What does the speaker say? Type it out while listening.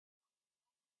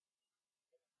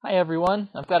Hi everyone,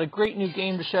 I've got a great new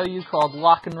game to show you called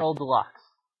Roll Deluxe.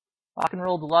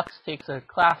 Roll Deluxe takes a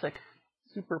classic,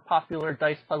 super popular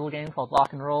dice puzzle game called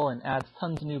Lock and Roll and adds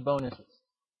tons of new bonuses.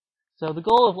 So the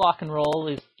goal of Lock and Roll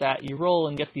is that you roll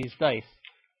and get these dice.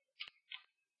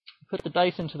 You put the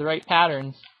dice into the right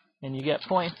patterns and you get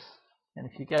points, and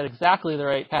if you get exactly the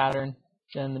right pattern,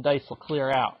 then the dice will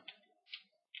clear out.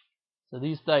 So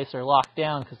these dice are locked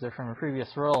down because they're from a previous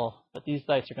roll, but these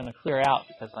dice are going to clear out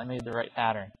because I made the right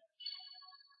pattern.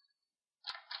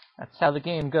 That's how the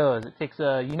game goes. It takes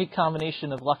a unique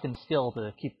combination of luck and skill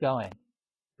to keep going.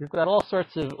 We've got all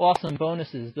sorts of awesome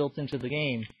bonuses built into the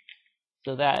game,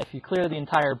 so that if you clear the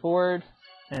entire board,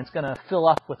 then it's going to fill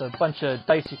up with a bunch of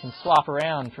dice you can swap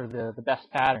around for the best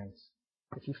patterns.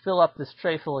 If you fill up this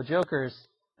tray full of jokers,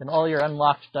 then all your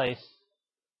locked dice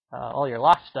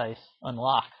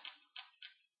unlock.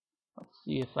 Let's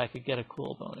see if I could get a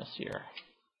cool bonus here.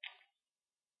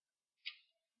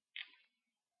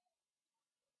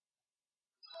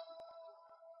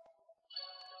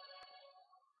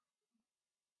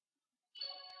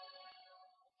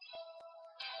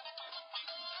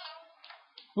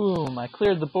 Boom, I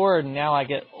cleared the board and now I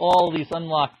get all these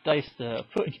unlocked dice to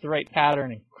put into the right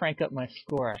pattern and crank up my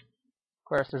score. Of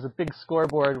course, there's a big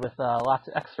scoreboard with lots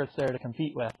of experts there to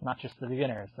compete with, not just the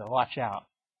beginners, so watch out.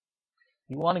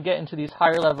 If you want to get into these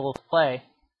higher levels of play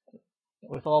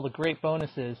with all the great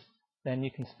bonuses, then you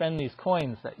can spend these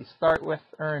coins that you start with,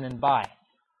 earn, and buy.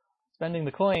 Spending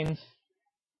the coins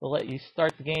will let you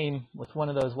start the game with one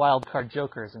of those wild card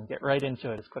jokers and get right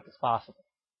into it as quick as possible.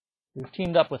 We've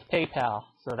teamed up with PayPal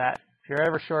so that if you're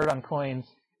ever short on coins,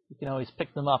 you can always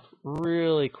pick them up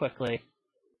really quickly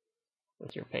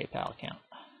with your PayPal account.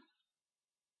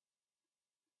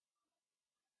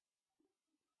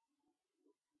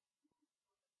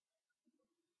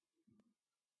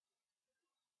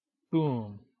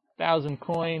 Boom, 1,000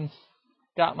 coins,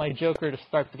 got my joker to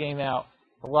start the game out.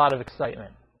 A lot of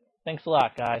excitement. Thanks a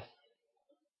lot, guys.